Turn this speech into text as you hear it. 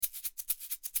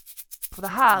För det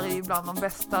här är ju bland de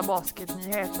bästa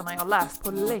basketnyheterna jag läst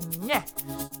på länge.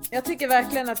 Jag tycker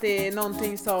verkligen att det är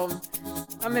någonting som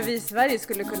men vi i Sverige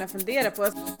skulle kunna fundera på.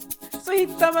 Så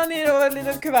hittar man i då ett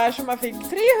litet kuvert som man fick 300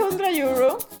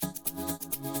 euro.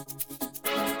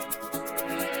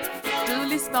 Du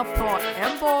lyssnar på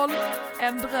En boll,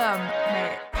 en dröm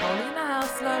med Paulina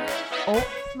Härsler och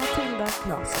Matilda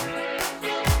Claesson.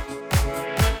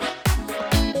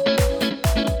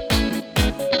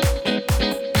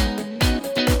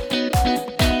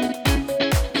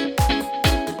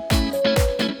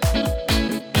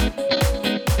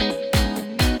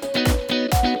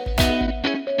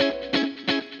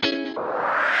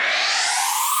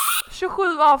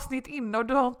 27 avsnitt in och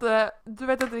du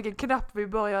vet inte vilken knapp vi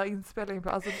börjar inspelning på.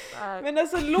 Alltså, Men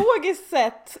alltså logiskt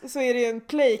sett så är det ju en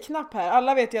play-knapp här.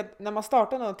 Alla vet ju att när man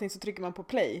startar någonting så trycker man på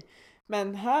play.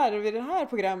 Men här vid det här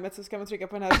programmet så ska man trycka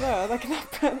på den här röda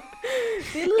knappen.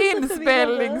 Det är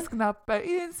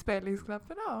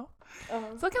Inspelningsknappen, ja.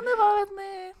 Så kan det vara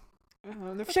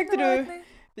nu försökte du...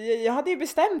 Jag hade ju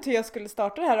bestämt hur jag skulle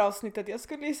starta det här avsnittet. Jag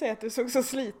skulle ju säga att du såg så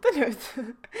sliten ut.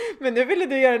 Men nu ville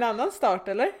du göra en annan start,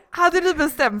 eller? Hade du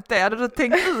bestämt det? Hade du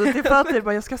tänkt ut i förtid?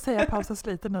 Jag ska säga pausa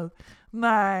sliten nu.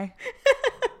 Nej.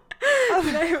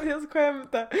 Nej, jag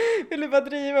skämtar. Vill du bara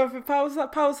driva för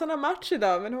pausan match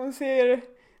idag. Men hon ser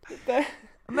lite...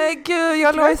 Men gud,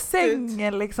 jag låg i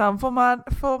sängen liksom.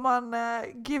 Får man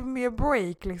give me a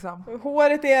break liksom?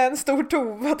 Håret är en stor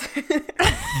tova.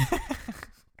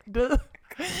 Du...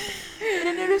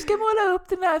 När du ska måla upp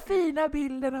den här fina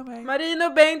bilden av mig. Marina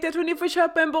och Bengt, jag tror ni får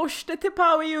köpa en borste till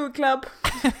Power You Club.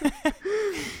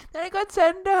 Den har gått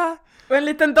sönder. Och en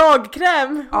liten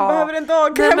dagkräm. Hon behöver en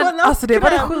dagkräm och en alltså det var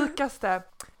det sjukaste.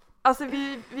 Alltså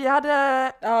vi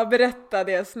hade... Ja, berätta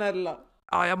det, snälla.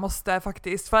 Ja, jag måste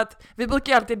faktiskt. För att vi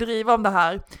brukar alltid driva om det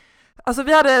här. Alltså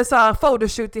vi hade så här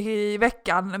photoshoot i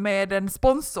veckan med en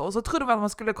sponsor. Så trodde man att man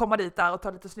skulle komma dit där och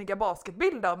ta lite snygga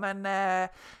basketbilder. Men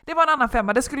det var en annan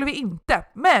femma, det skulle vi inte.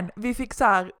 Men vi fick så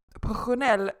här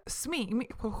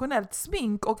professionellt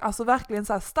smink och alltså verkligen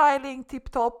så här styling,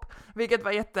 tip-top. Vilket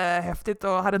var jättehäftigt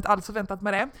och hade inte alls förväntat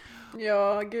mig det.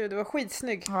 Ja, gud, det var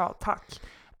skitsnygg. Ja, tack.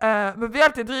 Men vi har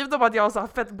alltid drivit om att jag har så här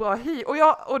fett bra hy.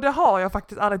 Och det har jag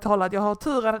faktiskt ärligt talat. Jag har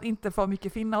turen att inte få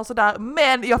mycket finnar och sådär.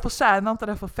 Men jag förtjänar inte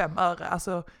det för 5 öre.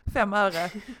 Alltså 5 öre.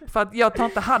 För att jag tar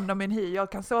inte hand om min hy.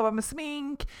 Jag kan sova med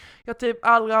smink. Jag har typ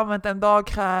aldrig använt en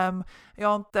dagkräm. Jag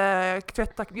har inte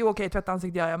tvättat. Jo okej, tvätta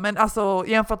ansiktet gör jag. Men alltså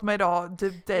jämfört med idag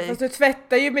typ dig. Fast du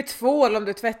tvättar ju med tvål om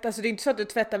du tvättar. Så det är inte så att du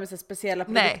tvättar med så speciella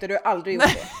produkter. Nej. Du har aldrig gjort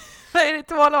det. Nej, det är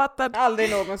tvål och vatten.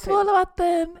 Aldrig någonsin. Tvål och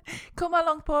vatten. Kommer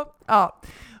långt på. Ja.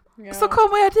 Så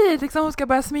kommer jag dit, liksom, hon ska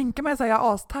börja sminka mig så jag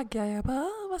är astaggad. Jag bara,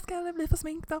 vad ska det bli för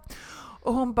smink då?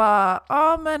 Och hon bara,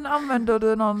 ja men använder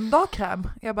du någon dagkräm?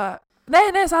 Jag bara,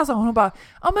 nej så här sa hon. Hon bara,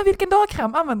 ja men vilken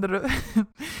dagkräm använder du?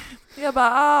 Jag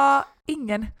bara,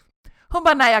 ingen. Hon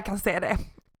bara, nej jag kan se det.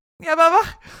 Jag bara, va?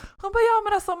 Hon bara, ja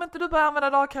men alltså om inte du börjar använda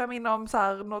dagkräm inom så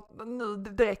här nu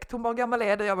direkt. Hon bara, gammal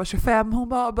är det? Jag var 25. Hon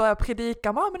bara börjar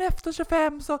predika, men efter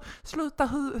 25 så slutar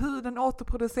huden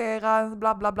återproducera,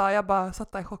 bla bla bla. Jag bara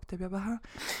satt där i chock typ. Jag bara,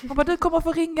 hon bara, du kommer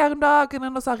få ringar under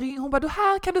ögonen och så här, hon bara, du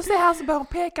här kan du se här, så börjar hon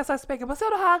peka så här i spegeln. Bara,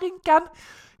 ser du här rinkan?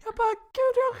 Jag bara,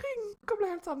 gud jag rynkor, blev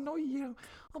helt så nojig.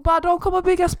 Hon bara, de kommer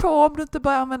byggas på om du inte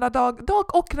börjar använda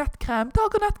dag och nattkräm.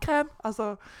 Dag och nattkräm.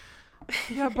 Alltså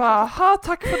jag bara,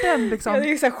 tack för den liksom.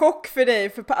 Det är så här chock för dig.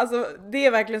 För alltså, det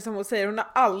är verkligen som hon säger. Hon har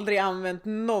aldrig använt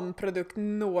någon produkt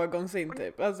någonsin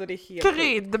typ. Alltså det är helt...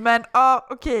 Krydd, men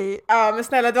okej. Ja, men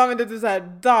snälla, du använder typ så här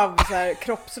Dove, så här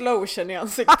kroppslotion i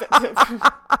ansiktet typ.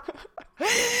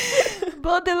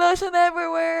 Body lotion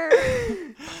everywhere.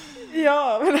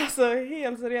 Ja, men alltså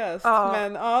helt seriöst.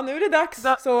 Men nu är det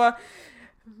dags. Så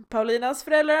Paulinas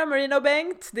föräldrar, Marina och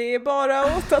Bengt, det är bara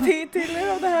att ta till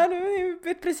er av det här nu. Ni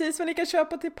vet precis vad ni kan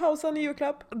köpa till pausan i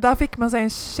julklapp. Där fick man sig en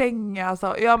känga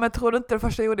alltså. Ja, men tror du inte det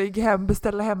första jag gjorde? Jag gick hem,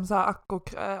 beställde hem så här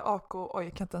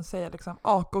jag kan inte ens säga liksom,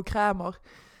 Ako-krämer.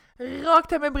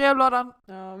 Rakt hem i brevlådan.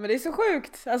 Ja, men det är så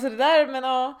sjukt. Alltså det där, men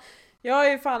jag har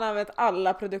ju fan använt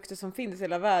alla produkter som finns i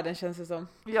hela världen, känns det som.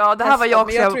 Ja, det här var jag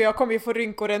också. Men jag tror jag kommer ju få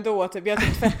rynkor ändå, typ. Jag har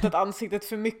typ tvättat ansiktet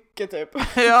för mycket, typ.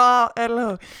 Ja, eller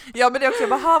hur? Ja, men det är också, jag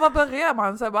bara, vad börjar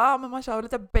man? Så jag bara, men man kör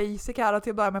lite basic här till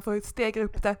att börja med för att stega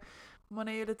upp det. Man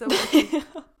är ju lite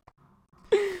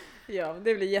Ja,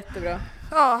 det blir jättebra.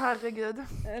 Ja, herregud.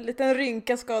 En liten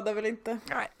rynka skadar väl inte?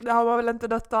 Nej, det har man väl inte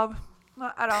dött av.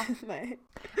 Nej, då. Nej.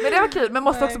 Men det var kul, men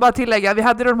måste också bara tillägga,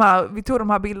 vi tog de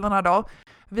här bilderna då.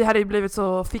 Vi hade ju blivit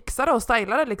så fixade och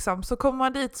stylade liksom. Så kommer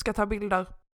man dit och ska ta bilder.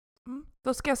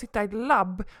 Då ska jag sitta i ett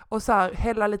labb och så här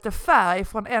hälla lite färg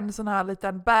från en sån här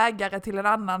liten bägare till en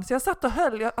annan. Så jag satt och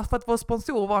höll, för att vår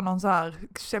sponsor var någon så här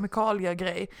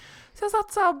kemikaliegrej. Så jag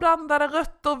satt så här och blandade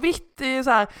rött och vitt i så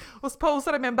här och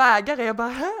posade med en bägare. Jag bara,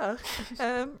 här,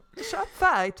 köp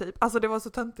färg typ. Alltså det var så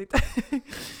töntigt.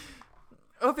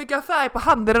 Och fick jag färg på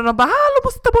handen och de bara, hallå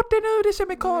måste ta bort det nu, det är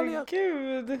kemikalier. Men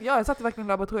gud. Ja, jag satt verkligen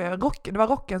i laboratoriet. Det var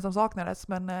rocken som saknades,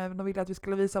 men de ville att vi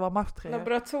skulle visa vår matchtröja.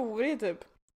 Laboratorie typ.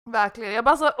 Verkligen. Jag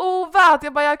bara så ovärt.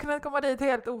 Jag kunde komma dit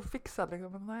helt ofixad.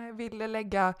 Liksom. Men nej, jag ville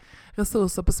lägga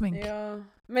resurser på smink. Ja.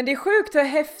 Men det är sjukt hur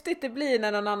häftigt det blir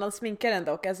när någon annan sminkar en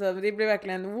dock. Alltså, det blir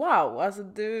verkligen wow. Alltså,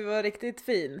 du var riktigt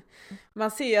fin.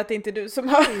 Man ser ju att det inte är du som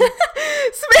har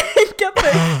sminkat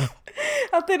dig.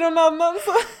 Att det är någon annan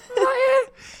som...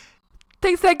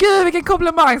 Tänkte såhär, gud vilken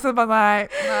komplimang. Så bara nej.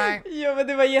 Ja, men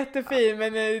det var jättefin.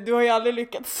 Men du har ju aldrig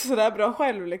lyckats sådär bra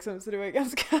själv liksom. Så det var ju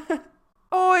ganska...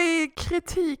 Oj,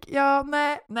 kritik. Ja,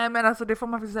 nej. Nej, men alltså det får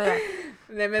man få säga.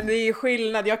 Nej, men det är ju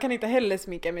skillnad. Jag kan inte heller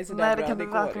sminka mig sådär bra. Nej, det kan du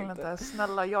verkligen inte.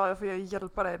 Snälla, jag får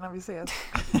hjälpa dig när vi ses.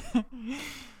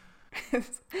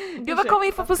 Gud, vad kom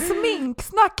vi få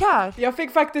sminksnack här? Jag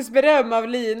fick faktiskt beröm av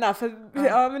Lina. För,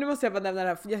 ja, men nu måste jag bara nämna det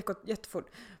här jättefort.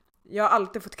 Jag har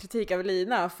alltid fått kritik av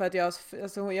Lina för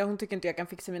att hon tycker inte jag kan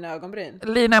fixa mina ögonbryn.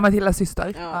 Lina är Matildas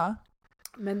syster. Ja.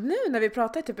 Men nu när vi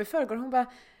pratade typ i förrgår, hon bara,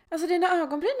 alltså dina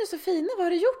ögonbryn är så fina, vad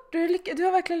har du gjort? Du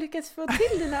har verkligen lyckats få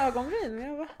till dina ögonbryn.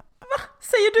 Jag bara, va?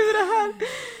 Säger du det här?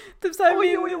 Typ såhär,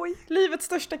 oj. Livets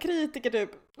största kritiker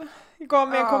typ. Gav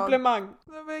mig en komplimang.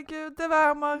 Men gud, det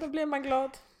värmer. Då blir man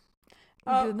glad.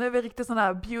 Ja. Gud, nu är vi riktigt sån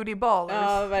här beauty ballers.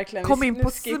 Ja, verkligen. Kom in på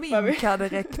sminka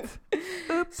direkt.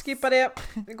 Skippa det.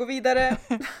 Vi går vidare.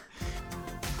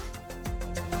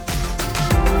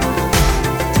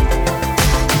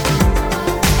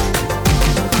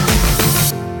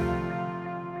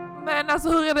 Men alltså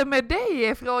hur är det med dig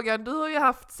är frågan? Du har ju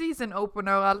haft season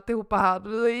opener och alltihopa här.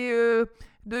 Du är ju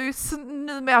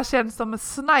numera känd som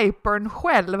snipern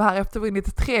själv här efter vunnit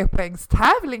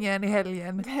 3-poängstävlingen i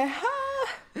helgen.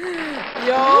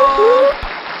 Ja.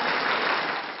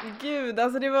 Gud,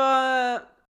 alltså det var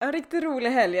en riktigt rolig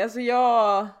helg. Alltså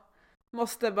jag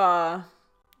måste bara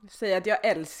säga att jag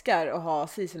älskar att ha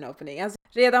season opening. Alltså,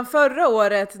 redan förra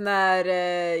året när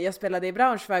jag spelade i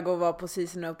Braunschweig och var på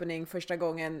season opening första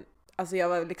gången, alltså jag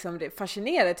var liksom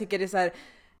fascinerad. Jag tycker det är så här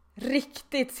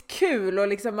riktigt kul och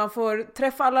liksom man får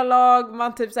träffa alla lag,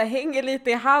 man typ så här hänger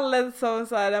lite i hallen som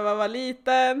så här när man var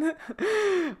liten.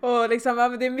 Och liksom ja,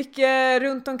 det är mycket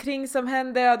runt omkring som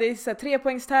händer. Ja, det är så här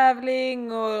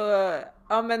 3-poängstävling och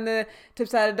ja men typ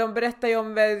så här de berättar ju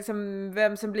om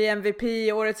vem som blir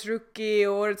MVP, årets rookie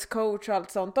och årets coach och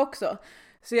allt sånt också.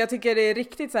 Så jag tycker det är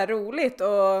riktigt så här roligt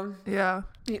och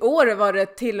i år var det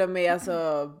till och med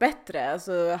alltså bättre.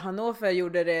 Alltså Hannover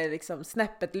gjorde det liksom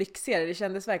snäppet lyxigare. Det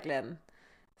kändes verkligen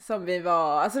som vi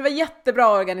var, alltså det var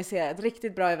jättebra organiserat,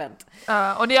 riktigt bra event.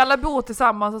 Och ni alla bor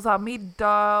tillsammans och så här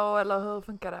middag eller hur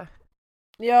funkar det?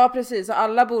 Ja, precis. Och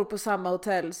alla bor på samma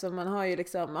hotell så man har ju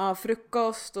liksom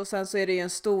frukost och sen så är det ju en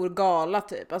stor gala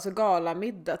typ, alltså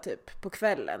galamiddag typ på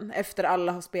kvällen efter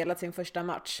alla har spelat sin första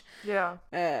match. Ja.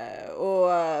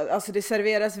 Och alltså det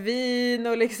serveras vin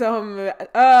och liksom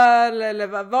öl eller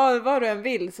vad du än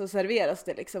vill så serveras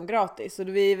det liksom gratis. Och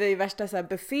vi är i värsta så här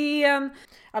buffén.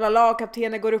 Alla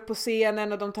lagkaptener går upp på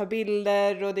scenen och de tar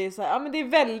bilder och det är så här, ja men det är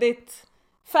väldigt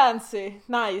fancy,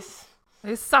 nice.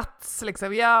 Det är sats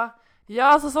liksom, ja. Ja,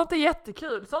 alltså sånt är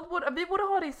jättekul. Vi borde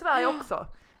ha det i Sverige också.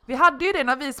 Vi hade ju det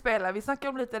när vi spelade. Vi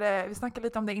snackade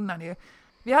lite om det innan ju.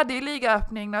 Vi hade ju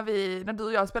ligaöppning när du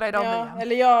och jag spelade i damligan. Ja,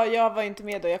 eller jag var inte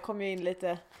med då. Jag kom ju in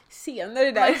lite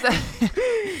senare där.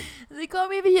 Vi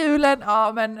kom in vid julen.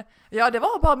 Ja, men det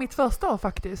var bara mitt första år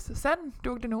faktiskt. Sen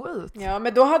dog det nog ut. Ja,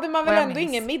 men då hade man väl ändå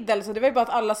ingen middag. Så det var ju bara att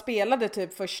alla spelade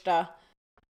typ första...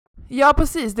 Ja,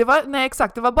 precis. Det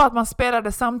var bara att man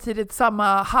spelade samtidigt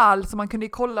samma hall så man kunde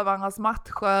kolla varandras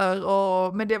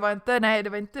matcher men det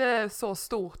var inte så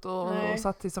stort och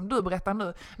satt som du berättar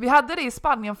nu. Vi hade det i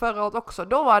Spanien förra året också.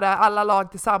 Då var det alla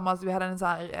lag tillsammans. Vi hade en så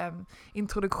här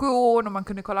introduktion och man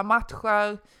kunde kolla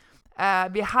matcher.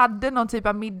 Vi hade någon typ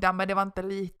av middag men det var inte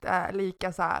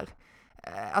lika så här.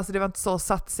 Alltså det var inte så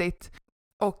satsigt.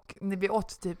 Och när vi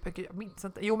åt typ, jag minns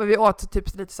inte, men vi åt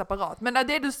typ lite separat. Men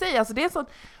det du säger, alltså det är så,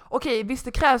 okej, visst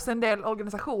det krävs en del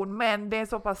organisation, men det är en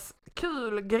så pass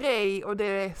kul grej och det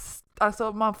är,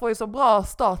 alltså man får ju så bra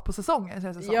start på säsongen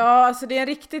känns det som. Ja, alltså det är en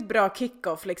riktigt bra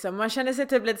kick-off liksom. Man känner sig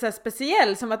typ lite så här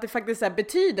speciell, som att det faktiskt så här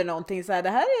betyder någonting så här, det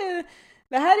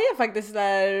här är faktiskt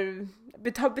där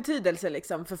har betydelse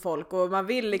liksom för folk och man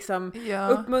vill liksom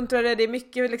uppmuntra det. Det är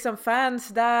mycket liksom fans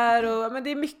där och men det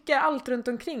är mycket allt runt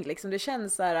omkring liksom. Det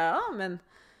känns så här, men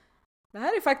det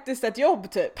här är faktiskt ett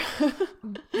jobb typ.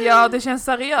 Ja, det känns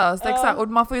seriöst, exakt. Och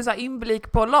man får ju så här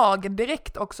inblick på lagen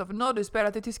direkt också, för nu har du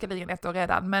spelat i tyska ligan 1 år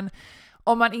redan, men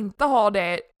om man inte har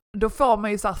det, då får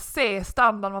man ju så här se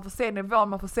standard, man får se nivån,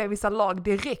 man får se vissa lag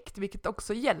direkt, vilket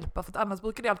också hjälper, för att annars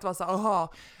brukar det alltid vara så här,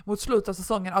 aha, mot slutet av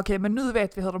säsongen, okej, men nu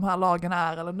vet vi hur de här lagen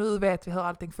är, eller nu vet vi hur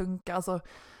allting funkar, alltså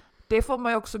det får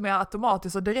man ju också mer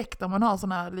automatiskt och direkt om man har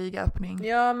sån här ligaöppning.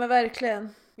 Ja, men verkligen.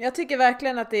 Jag tycker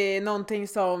verkligen att det är någonting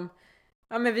som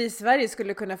men vi i Sverige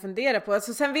skulle kunna fundera på.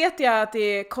 Alltså, sen vet jag att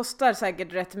det kostar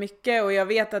säkert rätt mycket, och jag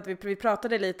vet att vi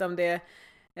pratade lite om det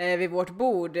vid vårt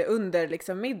bord under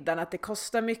liksom middagen, att det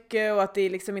kostar mycket och att det är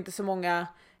liksom inte så många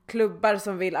klubbar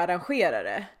som vill arrangera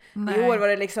det. Nej. I år var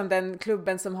det liksom den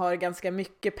klubben som har ganska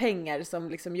mycket pengar som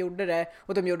liksom gjorde det,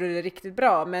 och de gjorde det riktigt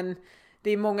bra, men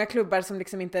det är många klubbar som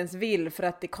liksom inte ens vill för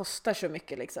att det kostar så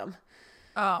mycket liksom.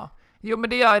 Ja, jo men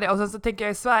det gör det, och sen så tänker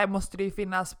jag i Sverige måste det ju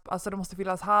finnas, alltså det måste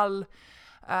finnas hall,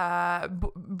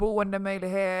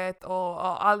 boendemöjlighet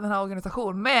och all den här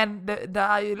organisationen, men det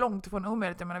är ju långt ifrån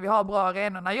omöjligt. Jag menar, vi har bra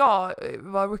arenor. När jag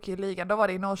var rookie i ligan, då var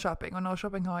det i Norrköping, och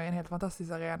Norrköping har ju en helt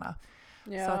fantastisk arena.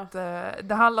 Ja. Så att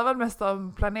det handlar väl mest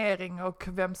om planering och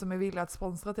vem som är villig att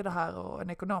sponsra till det här, och en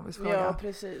ekonomisk fråga. Ja,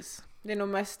 precis. Det är nog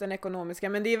mest den ekonomiska,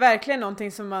 men det är verkligen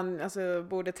någonting som man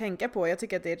borde tänka på. Jag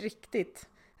tycker att det är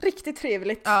riktigt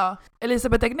trevligt. Ja.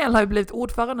 Elisabeth Egnell har ju blivit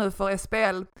ordförande nu för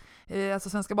SPL, alltså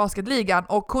Svenska Basketligan,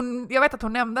 och jag vet att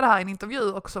hon nämnde det här i en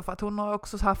intervju också, för att hon har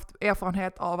också haft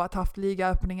erfarenhet av att haft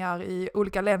ligaöppningar i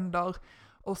olika länder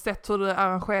och sett hur det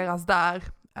arrangeras där.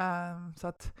 Så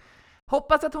att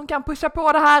hoppas att hon kan pusha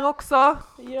på det här också.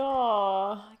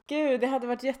 Ja, gud, det hade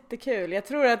varit jättekul. Jag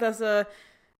tror att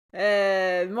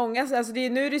många, alltså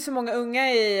nu är det så många unga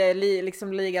i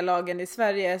liksom ligalagen i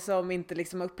Sverige som inte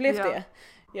liksom upplevt det.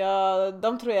 Ja,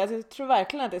 jag tror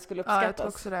verkligen att det skulle uppskattas. Ja, jag tror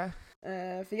också det.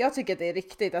 För jag tycker att det är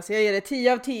riktigt. Alltså jag ger det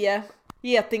 10 av 10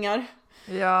 getingar.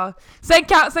 Ja,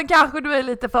 sen kanske du är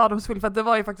lite fördomsfull, för att det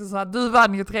var ju faktiskt så att du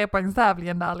vann ju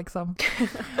 3-poängstävlingen där liksom.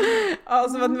 Ja,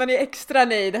 så att man är extra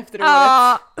nöjd efter året.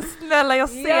 Ja, snälla, jag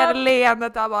ser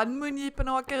leendet där bara, mungipen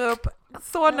åker upp.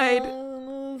 Så nöjd.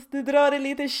 Du drar det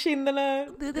lite i kinderna.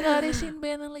 Du drar i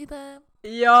kindbenen lite.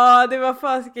 Ja, det var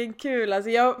fasiken kul.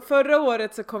 Alltså förra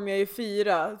året så kom jag ju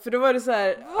 4. För då var det så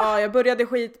här, jag började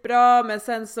skitbra, men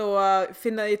sen så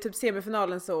i typ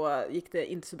semifinalen så gick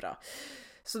det inte så bra.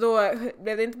 Så då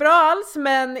blev det inte bra alls,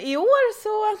 men i år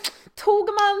så tog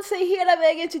man sig hela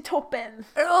vägen till toppen.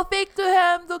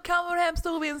 Då kammar du hem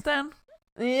storvinsten.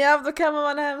 Ja, då kammar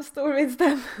man hem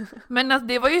storvinsten. Men alltså,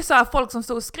 det var ju så här folk som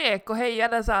stod och skrek och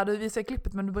hejade så här, du visade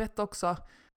klippet, men du berättade också.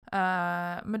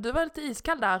 Men du var lite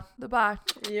iskall där. Du bara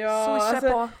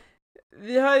på.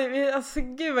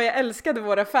 Gud vad jag älskade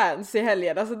våra fans i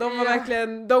helgen. Alltså de var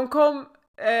verkligen, de kom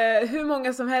hur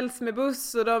många som helst med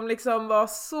buss, och de liksom var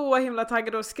så himla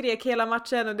taggade och skrek hela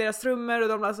matchen, och deras trummor, och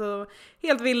de var alltså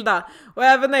helt vilda. Och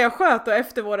även när jag sköt då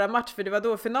efter våra match, för det var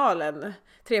då finalen,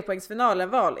 3-poängsfinalen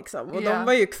var liksom, och de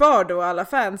var ju kvar då, alla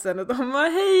fansen, och de var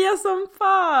heja som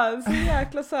fan, så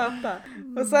jäkla söta.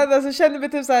 Och sen alltså kände vi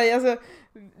typ såhär, alltså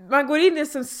man går in i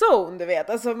en zone, du vet,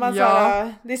 alltså man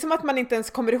såhär, det är som att man inte ens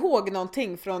kommer ihåg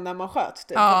någonting från när man sköt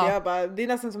typ. Det är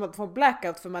nästan som att få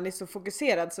blackout, för man är så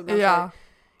fokuserad så man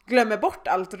glömmer bort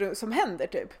allt som händer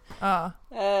typ.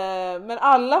 Men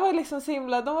alla var liksom så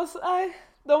himla, de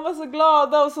var så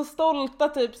glada och så stolta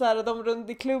typ så här, de runt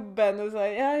i klubben och så här,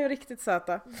 är riktigt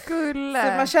söta. Gulle.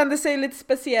 Så man kände sig lite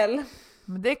speciell.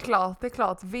 Men det är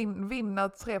klart vinna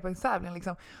 3-poängstävling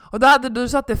liksom. Och då hade du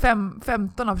satt det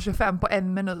 15 av 25 på 1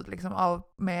 minut liksom,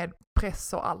 med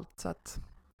press och allt, så att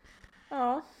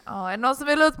är det någon som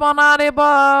vill utmana, det är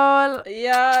bara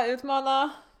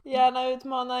gärna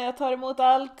utmana, jag tar emot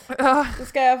allt. Då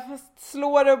ska jag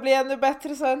slå det och bli ännu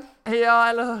bättre sen. Ja,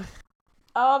 eller hur?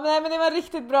 Ja, men det var en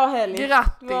riktigt bra helg.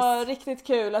 Grattis! Det var riktigt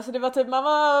kul. Alltså det var typ, man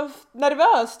var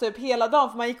nervös typ hela dagen,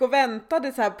 för man gick och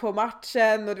väntade så här på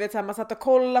matchen, och du vet så här, man satt och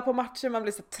kollade på matchen, man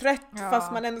blev så trött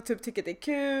fast man ändå typ tycker det är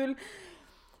kul.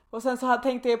 Och sen så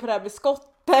tänkte jag på det här med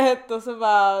skottet, och så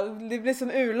det blev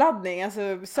sån urladdning. Alltså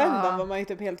söndagen var man ju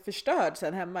typ helt förstörd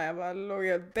sen hemma. Jag bara låg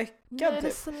och däckad typ. Nu är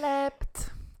det släppt.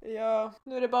 Ja,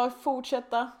 nu är det bara att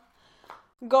fortsätta.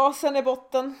 Gasen i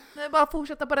botten. Nu är det bara att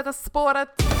fortsätta på detta spåret.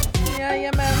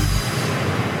 Jajamän.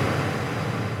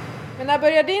 Men när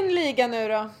börjar din liga nu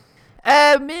då?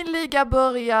 Min liga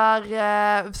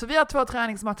börjar, så vi har 2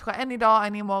 träningsmatcher, en idag,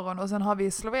 en imorgon, och sen har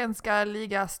vi slovenska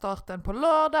ligastarten på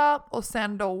lördag, och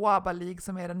sen då WABA League,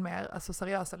 som är den mer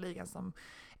seriösa ligan som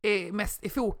är mest i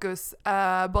fokus,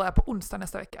 börjar på onsdag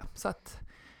nästa vecka. Så att,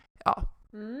 ja,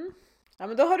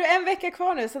 men då har du en vecka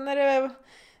kvar nu, sen är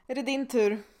det din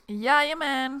tur.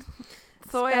 Jajamän.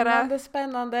 Så är det.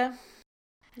 Spännande.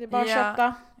 Det är bara att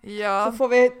kötta. Ja. Så får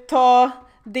vi ta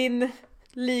din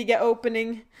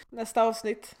liga-opening nästa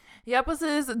avsnitt. Ja,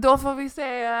 precis. Då får vi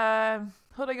se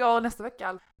hur det går nästa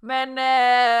vecka. Men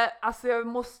alltså jag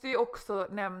måste ju också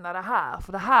nämna det här.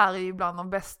 För det här är ju bland de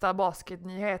bästa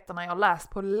basketnyheterna jag har läst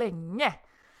på länge.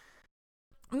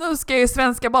 Nu ska ju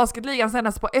Svenska Basketligan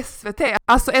sändas på SVT.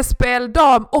 Alltså SPL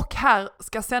dam och herr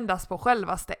ska sändas på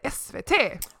självaste SVT.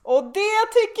 Och det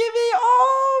tycker vi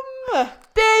om!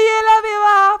 Det gillar vi,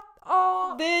 va?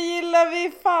 Oh. Det gillar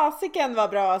vi, fasiken var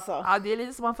bra alltså. Ja, det är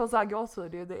lite som man får så här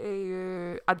gåshud. Det är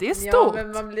ju, ja, det är stort.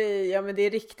 Ja, men det är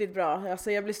riktigt bra.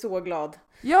 Alltså jag blir så glad.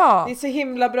 Ja. Det är så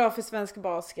himla bra för svensk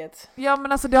basket. Ja,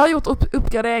 men alltså det har gjort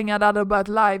uppgraderingar där det har börjat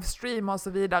livestreama och så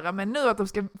vidare. Men nu att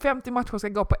 50 matcher ska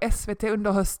gå på SVT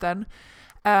under hösten.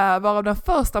 Varav den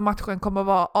första matchen kommer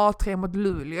vara A3 mot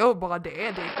Luleå. Bara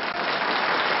det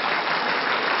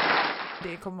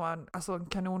kommer vara en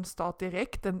kanonstart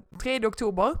direkt. Den 3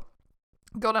 oktober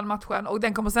går den matchen. Och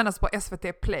den kommer sändas på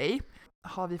SVT Play.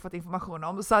 Har vi fått information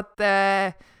om. Så att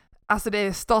alltså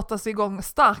det startas igång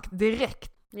starkt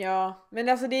direkt. Ja, men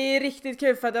alltså det är riktigt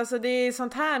kul för att alltså det är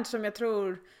sånt här som jag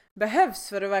tror behövs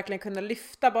för att verkligen kunna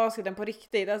lyfta basketen på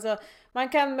riktigt. Alltså man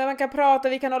kan prata,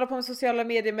 vi kan hålla på med sociala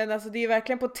medier, men alltså det är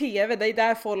verkligen på TV, det är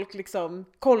där folk liksom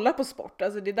kollar på sport.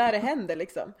 Alltså det är där det händer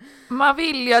liksom. Man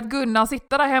vill ju att Gunnar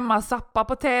sitter där hemma och zappar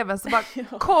på TV så bara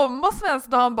kommer svensk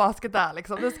dambasket där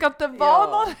liksom. Det ska inte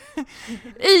vara någon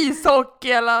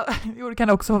ishockey eller jo, det kan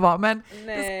det också vara, men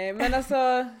nej, men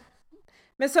alltså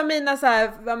men som mina så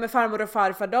här, med farmor och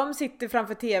farfar, de sitter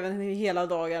framför tvn hela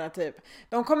dagarna typ.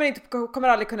 De kommer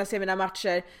aldrig kunna se mina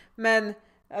matcher, men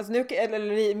alltså nu,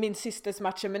 eller min systers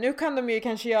matcher, men nu kan de ju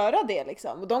kanske göra det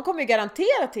liksom. Och de kommer ju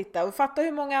garanterat titta, och fatta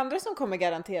hur många andra som kommer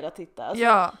garanterat titta. Alltså.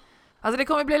 Ja, alltså det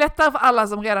kommer bli lättare för alla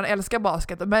som redan älskar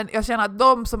basket, men jag känner att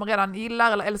de som redan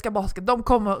gillar eller älskar basket, de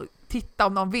kommer titta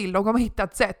om de vill, de kommer hitta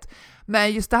ett sätt.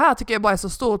 Men just det här tycker jag bara är så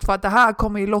stort, för att det här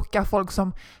kommer ju locka folk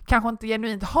som kanske inte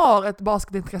genuint har ett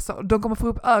basketintresse. De kommer få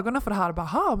upp ögonen för det här och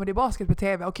bara, men det är basket på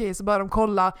TV, okej, så börjar de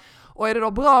kolla. Och är det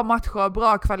då bra matcher,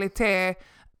 bra kvalitet,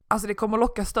 alltså det kommer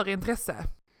locka större intresse.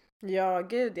 Ja,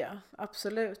 gud ja,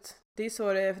 absolut. Det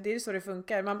är så det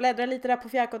funkar. Man bläddrar lite där på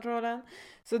fjärrkontrollen,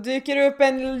 så dyker det upp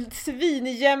en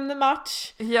svinjämn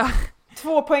match. Ja.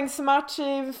 2-poängsmatch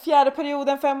i fjärde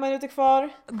perioden, 5 minuter kvar.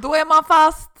 Då är man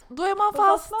fast. Då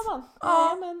fastnar man.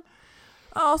 Ja. Nej, men...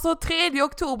 Ja, så 3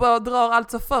 oktober drar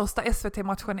alltså första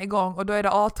SVT-matchen igång, och då är det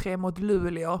A3 mot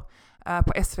Luleå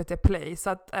på SVT Play. Så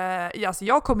att så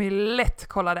jag kommer ju lätt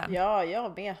kolla den. Ja,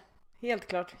 jag med. Helt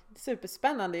klart.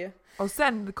 Superspännande ju. Och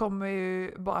sen kommer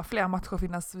ju bara fler matcher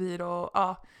finnas vid, och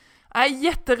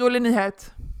jätterolig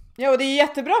nyhet. Ja, och det är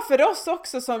jättebra för oss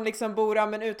också som liksom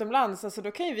bor utomlands. Alltså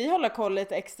då kan ju vi hålla koll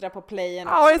lite extra på playen.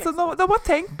 Ja, också, liksom. De har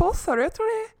tänkt på oss, jag tror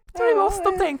det var oss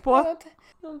de tänkt på.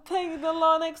 De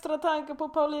la en extra tanke på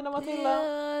Paulina och Matilda.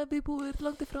 Ja, vi bor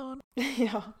långt ifrån.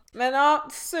 Ja, men ja,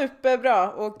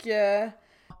 superbra. Och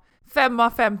 5 av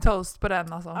 5 toast på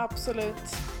den alltså. Absolut.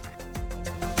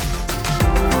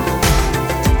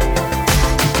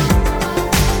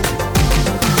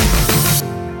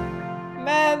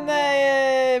 Men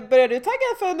börjar du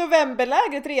tagga för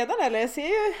novemberlägret redan, eller? Jag ser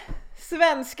ju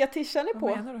svenska tishan är på.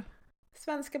 Vad menar du?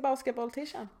 Svenska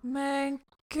basketboll-tishan. Men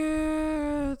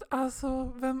gud,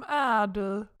 alltså vem är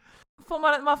du?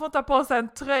 Man får ta på sig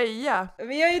en tröja.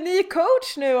 Vi har ju ny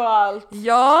coach nu och allt.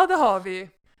 Ja, det har vi.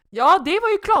 Ja, det var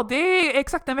ju klart. Det är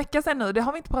exakt en vecka sedan nu. Det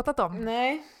har vi inte pratat om.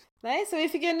 Nej, så vi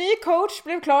fick en ny coach,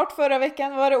 blev klart förra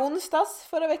veckan. Var det onsdags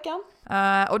förra veckan?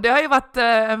 Och det har ju varit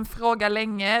en fråga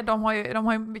länge. De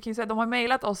har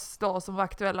mejlat oss då som var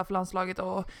aktuella för landslaget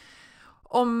och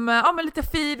om lite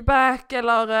feedback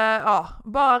eller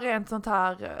bara rent sånt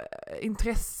här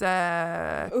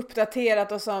intresse.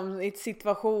 Uppdaterat oss om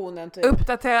situationen typ.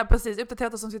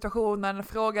 Uppdaterat oss om situationen,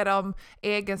 frågade om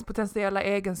potentiella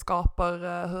egenskaper,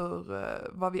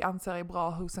 vad vi anser är bra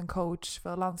hos en coach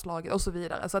för landslaget och så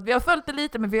vidare. Så att vi har följt det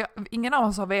lite, men ingen av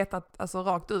oss har vetat alltså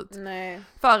rakt ut. Nej.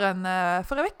 Förrän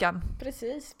förra veckan.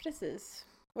 Precis.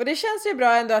 Och det känns ju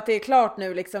bra ändå att det är klart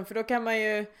nu liksom, för då kan man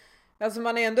ju, alltså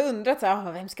man har ju ändå undrat så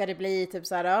här, vem ska det bli, typ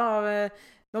så här,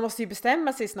 de måste ju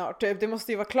bestämma sig snart typ, det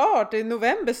måste ju vara klart, det är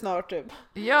november snart typ.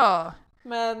 Ja,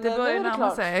 men det börjar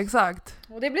närma sig, exakt.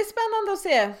 Och det blir spännande att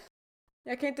se.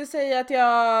 Jag kan inte säga att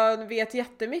jag vet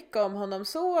jättemycket om honom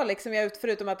så liksom,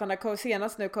 förutom att han har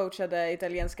senast nu coachade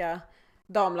italienska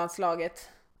damlandslaget.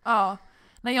 Ja,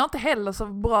 nej, jag har inte heller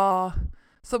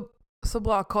så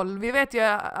bra koll. Vi vet ju,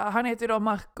 han heter ju då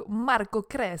Marco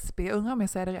Crespi. Undrar om jag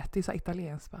säger det rätt, det är så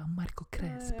italienskt bara. Marco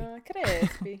Crespi. Ja,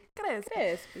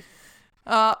 Crespi.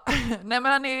 Ja, nej men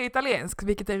han är italiensk,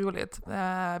 vilket är roligt.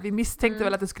 Vi misstänkte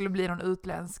väl att det skulle bli någon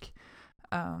utländsk.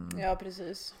 Ja,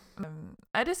 precis.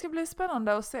 Det ska bli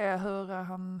spännande att se hur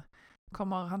han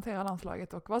kommer hantera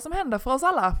landslaget och vad som händer för oss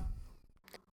alla.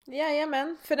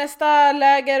 Jajamän, för nästa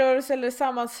läger eller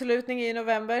sammanslutning i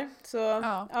november. Så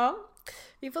ja,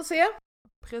 vi får se.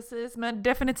 Precis, men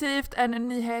definitivt en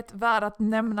nyhet värd att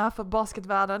nämna för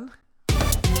basketvärlden.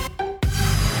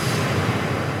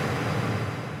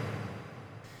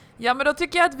 Ja, men då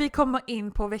tycker jag att vi kommer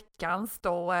in på veckans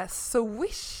då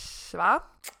Swish, va?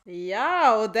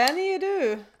 Ja, och den är ju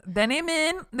du. Den är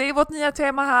min. Det är vårt nya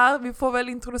tema här. Vi får väl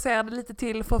introducera det lite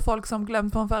till för folk som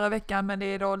glömt från förra veckan, men det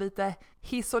är då lite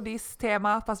hiss och diss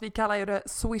tema, fast vi kallar ju det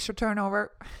Swish och turnover.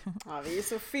 Ja, vi är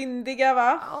så fyndiga,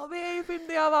 va? Ja, vi är ju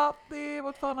fyndiga, va? Det är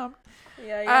vårt förnamn.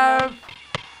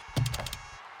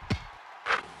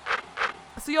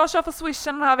 Så jag kör för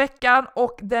Swishen den här veckan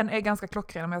och den är ganska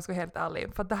klockren om jag ska vara helt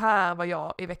ärlig. För det här var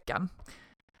jag i veckan.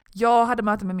 Jag hade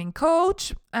möte med min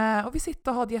coach och vi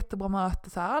sitter och har ett jättebra möte.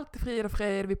 Så här, allt är frid och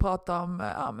fröjd. Vi pratar om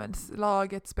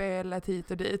laget, spelet,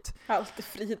 hit och dit. Allt är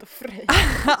frid och fröjd.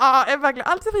 Ja, verkligen.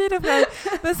 Allt är frid och fröjd.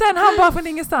 Men sen han bara från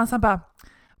ingenstans, han bara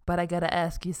But I gotta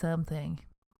ask you something.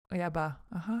 Och jag bara,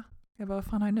 aha. Jag bara, vad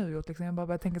fan har jag nu gjort? Liksom. Jag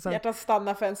bara tänker så här. Hjärtat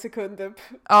stannar för en sekund upp.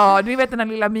 Ja, du vet den där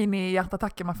lilla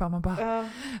mini-hjärtattacken man får. Man bara,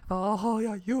 vad har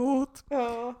jag gjort?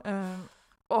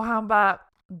 Och han bara,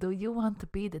 do you want to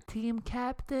be the team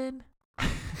captain?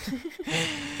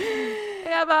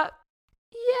 Jag bara,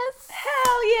 yes!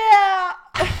 Hell yeah!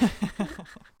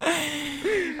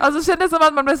 Alltså kändes som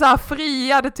att man blev så här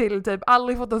friad till typ,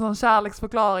 aldrig fått en sån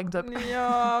kärleksförklaring typ.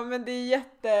 Ja, men det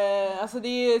är alltså det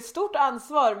är ett stort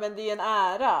ansvar, men det är en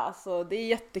ära, alltså det är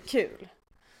jättekul.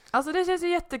 Alltså det känns ju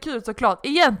jättekul såklart,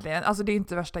 egentligen, alltså det är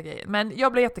inte värsta grejen, men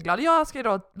jag blev jätteglad. Jag ska ju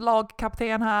då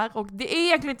lagkapten här och det är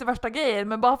egentligen inte värsta grejen,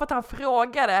 men bara för att han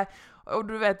frågade och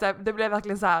du vet, det blev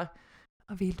verkligen så här.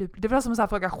 Det var som en sån här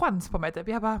fråga chans på mig typ.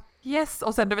 Jag bara yes,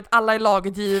 och sen du vet alla i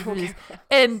laget givetvis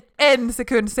en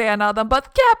sekund senare de bara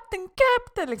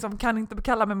captain liksom, kan inte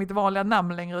kalla mig mitt vanliga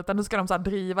namn längre utan nu ska de så här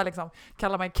driva liksom,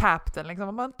 kalla mig captain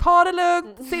liksom. Man ta det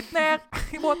lugnt, sitt ner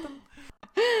i båten.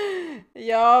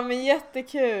 Ja, men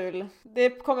jättekul. Det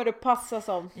kommer det passa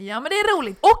som. Ja, men det är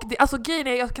roligt. Och det, alltså grejen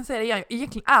är, jag kan säga det igen,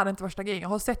 egentligen är det inte värsta grejen. Jag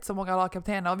har sett så många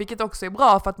lagkaptener, vilket också är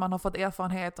bra för att man har fått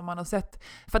erfarenhet och man har sett,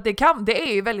 för att det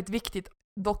är ju väldigt viktigt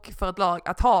dock för ett lag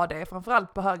att ha det,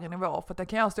 framförallt på högre nivå, för att det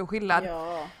kan göra stor skillnad.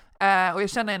 Ja. Och jag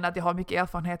känner ändå att jag har mycket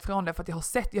erfarenhet från det, för att jag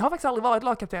har faktiskt aldrig varit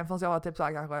lagkapten förrän jag var typ så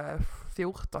här, kanske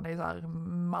 14 i så här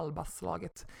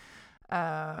Malbas-laget.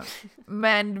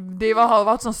 Men det har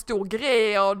varit en stor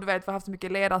grej och du vet, vi har haft så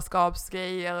mycket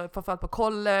ledarskapsgrejer framförallt på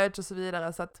college och så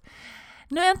vidare, så att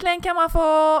nu äntligen kan man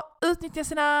få utnyttja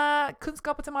sina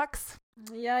kunskaper till max.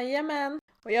 Jajamän,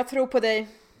 och jag tror på dig.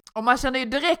 Och man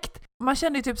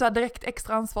känner ju typ så här direkt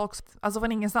extra ansvar också, alltså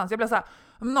från ingenstans. Jag blev så här,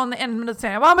 om någon en minut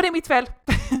sen, jag bara, men det är mitt fel.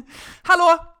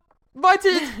 Hallå, vad är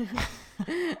tid?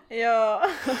 Ja.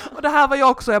 Och det här var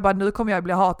jag också, jag bara, nu kommer jag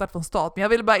bli hatad från start, men jag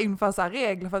ville bara införa så här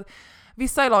regler för att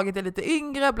vissa i laget är lite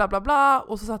yngre, bla bla bla,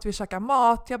 och så satt vi och käkade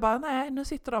mat. Jag bara, nej, nu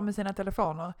sitter de med sina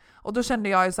telefoner. Och då kände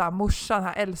jag ju så här, morsan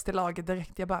här, äldst i laget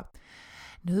direkt, jag bara,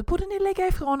 nu borde ni lägga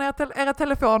ifrån era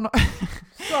telefoner.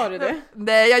 Sa du det?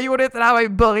 Nej, jag gjorde inte, det här var i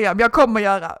början, men jag kommer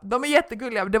göra. De är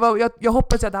jättegulliga, jag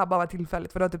hoppas att det här bara var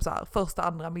tillfälligt, för det var typ så här, första,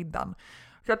 andra middagen.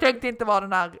 Så jag tänkte inte vara den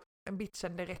där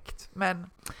bitchen direkt, men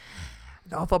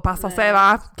de får passa sig,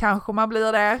 va? Kanske man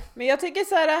blir det. Men jag tycker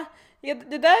så här,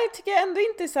 det där tycker jag ändå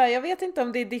inte så här, jag vet inte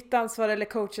om det är ditt ansvar eller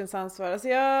coachens ansvar. Alltså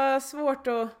jag har svårt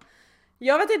att,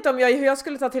 jag vet inte om hur jag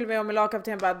skulle ta till mig om en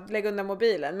lagkapten bara lägga undan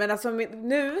mobilen. Men alltså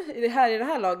nu, i det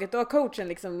här laget, då har coachen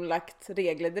liksom lagt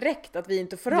regler direkt att vi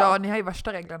inte får ha. Ja, ni har ju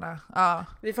värsta reglerna. Ja.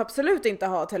 Vi får absolut inte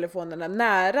ha telefonerna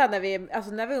nära,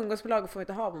 när vi umgås på laget får vi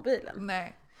inte ha mobilen.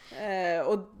 Nej.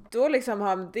 Och då liksom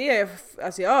har det,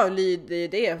 alltså jag lyder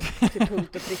det till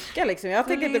punkt och pricka liksom. Jag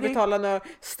tänker inte betala några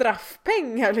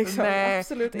straffpengar liksom. Nej.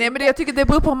 Absolut Nej, inte. men jag tycker det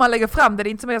beror på om man lägger fram det. Det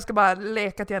är inte som att jag ska bara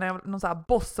leka till någon sån här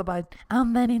boss och bara,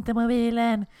 använd inte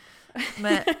mobilen.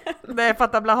 Men det är för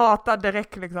att jag blir hatad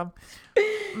direkt liksom.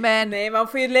 Men nej, man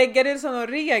får ju lägga det som en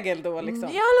regel då liksom.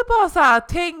 Jag eller bara så här,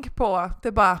 tänk på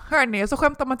det, bara hörni, och så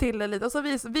skämtar man till det lite och så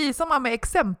visar man med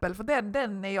exempel, för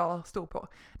den är jag stor på.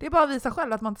 Det är bara att visa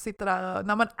själv att man inte sitter där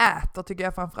när man äter, tycker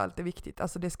jag framförallt är viktigt.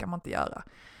 Alltså det ska man inte göra.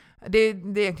 Det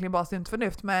är egentligen bara sunt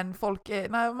förnuft, men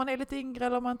när man är lite yngre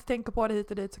eller om man inte tänker på det hit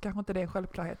och dit, så kanske inte det är en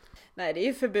självklart. Nej, det är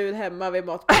ju förbud hemma vid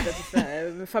matbordet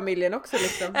med familjen också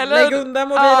liksom. Eller, lägg undan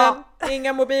mobilen,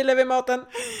 inga mobiler vid maten.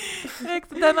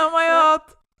 Den har man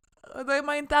gjort. Och då är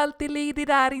man inte alltid lydig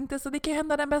där inte, så det kan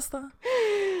hända den bästa.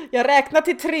 Jag räknar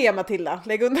till 3, Matilda.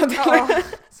 Lägg undan det. Ja,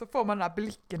 så får man den här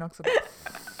blicken också.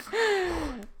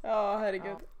 Ja,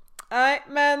 herregud. Nej,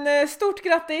 men stort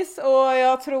grattis och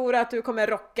jag tror att du kommer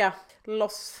rocka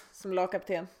loss som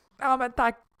lagkapten. Ja, men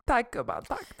tack gubban,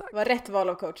 tack. Det var rätt val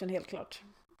av coachen, helt klart.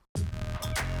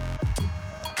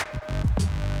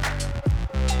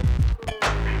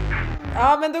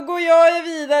 Ja, men då går jag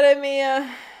vidare med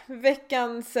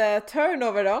veckans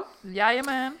turnover då.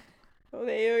 Jajamän. Och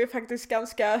det är ju faktiskt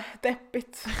ganska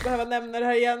deppigt att behöva nämna det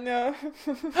här igen.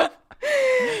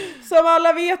 Som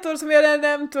alla vet och som vi har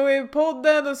nämnt i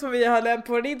podden och som vi har nämnt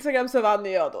på vår Instagram så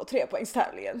vann jag då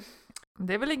 3-poängstävlingen.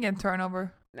 Det är väl ingen turnover?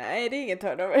 Nej, det är ingen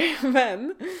turnover,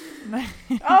 men Nej.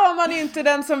 ja, man är ju inte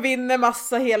den som vinner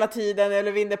massa hela tiden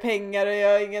eller vinner pengar och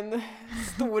gör ingen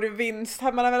stor vinst.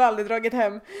 Man har väl aldrig dragit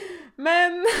hem.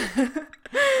 Men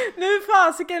nu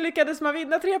fasiken lyckades man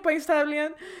vinna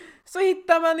 3-poängstävlingen. Så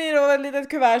hittar man i då ett litet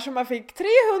kuvert som man fick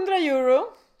 300 euro.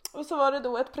 Och så var det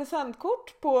då ett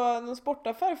presentkort på någon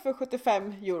sportaffär för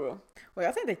 75 euro. Och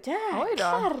jag tänkte,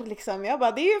 jäklar liksom. Jag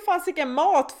bara, det är ju fasiken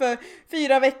mat för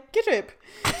 4 veckor typ.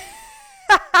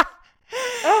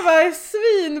 Jag var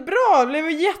svinbra, blev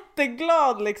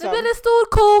jätteglad liksom. Nu blir det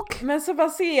stor kok. Men så bara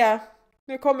ser jag,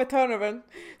 nu kommer turnovern,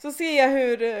 så ser jag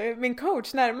hur min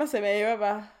coach närmar sig mig och jag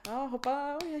bara, ja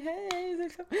hoppa, hej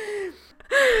liksom.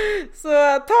 Så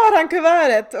tar han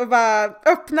kuvertet och bara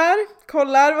öppnar,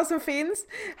 kollar vad som finns.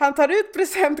 Han tar ut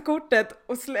presentkortet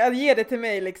och ger det till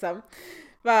mig liksom.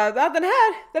 Bara, ja,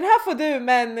 den här får du,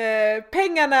 men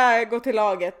pengarna går till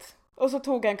laget. Och så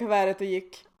tog han kuvertet och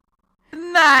gick.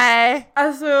 Nej!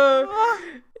 Alltså,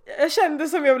 jag kände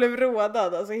som jag blev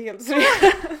rådad, alltså helt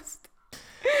seriöst.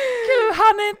 Gud,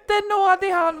 han är inte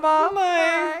nådig han va?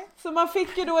 Nej. Så man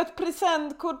fick ju då ett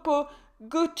presentkort på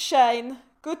Gutschein,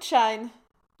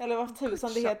 eller vad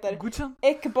tusan det heter.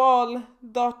 Ekbal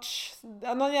Dutch,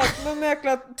 någon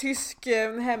jäkla tysk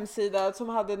hemsida som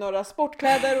hade några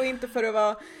sportkläder och inte för att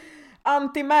vara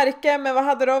anti-märke, men vad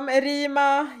hade de?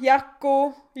 Erima,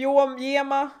 Jacko,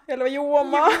 Joma, eller vad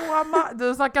Joma?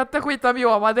 Du snackar inte skit om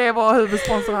Joma, det var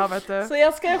huvudsponsor här vet du. Så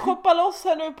jag ska shoppa loss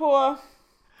här nu på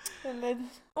en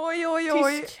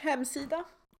oj. tysk hemsida.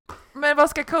 Men vad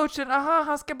ska coachen?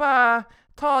 Han ska bara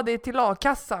ta det till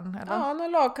lagkassan eller? Ja,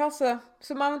 någon lagkassa.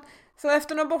 Så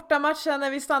efter någon bortamatch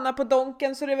när vi stannar på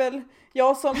Donken så är det väl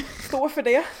jag som står för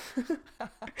det.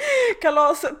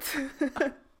 Kalaset.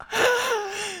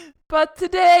 But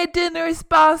today dinner is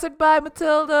sponsored by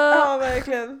Matilda. Ja,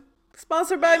 verkligen.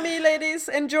 Sponsored by me ladies.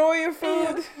 Enjoy your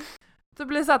food. Du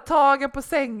blir så här tagen på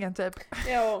sängen typ.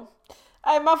 Ja.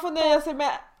 Nej, man får nöja sig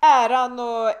med äran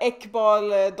och Ekbal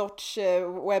Dodge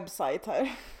webbsite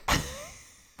här.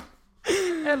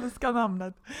 Älskar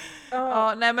namnet.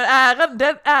 Ja, nej men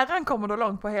äran kommer då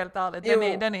långt på, helt ärligt.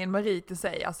 Den är en merit i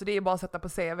sig. Alltså det är bara att sätta på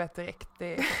CV direkt.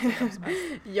 Det är som helst.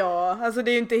 Ja, alltså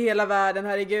det är ju inte hela världen,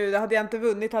 herregud. Hade jag inte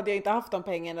vunnit hade jag inte haft de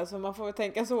pengarna, så man får väl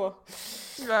tänka så.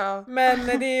 Ja. Men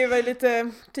det är ju väl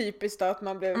lite typiskt då att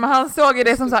man blev... Men han såg ju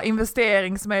det som så här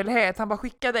investeringsmöjlighet. Han bara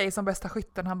skickar dig som bästa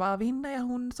skytten. Han bara, vinner jag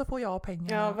hon så får jag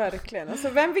pengar. Ja, verkligen. Alltså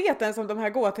vem vet ens om de här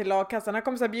går till lagkassan? Han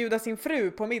kommer så här bjuda sin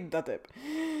fru på middag typ.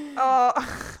 Ja,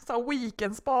 så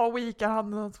weekend, spa-weekend,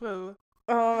 han och hans fru.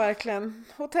 Ja, verkligen.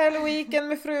 Hotell-weekend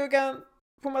med frugan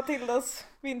på Matildas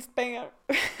vinstpengar.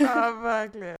 Ja,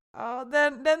 verkligen. Ja,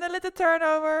 den är lite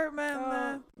turnover,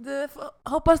 men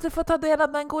hoppas du får ta del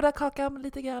av den goda kakan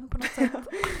lite grann på något sätt.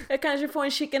 Jag kanske får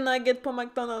en chicken nugget på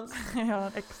McDonald's. Ja,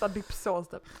 en extra dipsås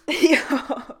typ.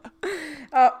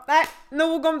 Ja, nej,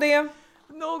 nog om det.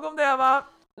 Nog om det va?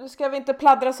 Nu ska vi inte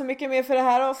pladdra så mycket mer för det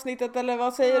här avsnittet, eller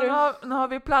vad säger du? Nu har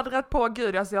vi pladdrat på,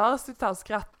 gud, alltså jag har suttit här och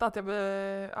skrattat. Ja.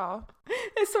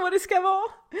 Det är så det ska vara.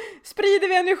 Sprider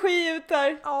vi energi ut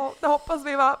där? Ja, det hoppas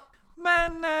vi va.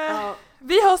 Men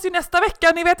vi hörs ju nästa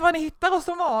vecka, ni vet vad ni hittar oss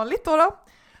som vanligt då.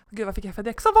 Gud, vad fick jag för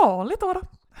däck som vanligt då?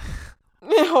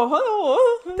 Ja.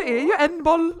 Det är ju en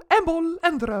boll,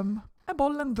 en dröm. En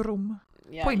boll, en dröm.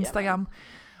 På Instagram.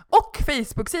 Och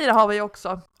Facebook-sida har vi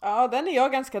också. Ja, den är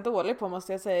jag ganska dålig på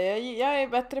måste jag säga. Jag är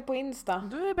bättre på Insta.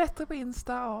 Du är bättre på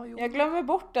Insta, ja. Jo. Jag glömmer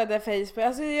bort det där Facebook.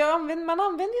 Alltså man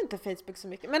använder ju inte Facebook så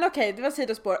mycket. Men okej, det var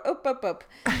sidospår. Upp.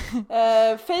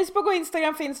 Facebook och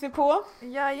Instagram finns vi på.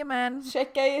 Jajamän.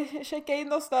 Checka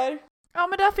in oss där. Ja,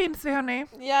 men där finns vi hörni.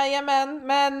 Jajamän.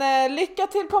 Men lycka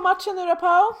till på matchen nu då,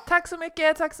 Pau. Tack så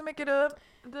mycket du.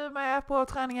 Du med på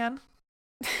träningen.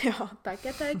 Ja,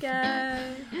 tackar.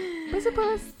 Puss och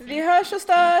puss. Vi hörs och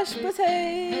störs. Puss,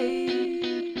 hej.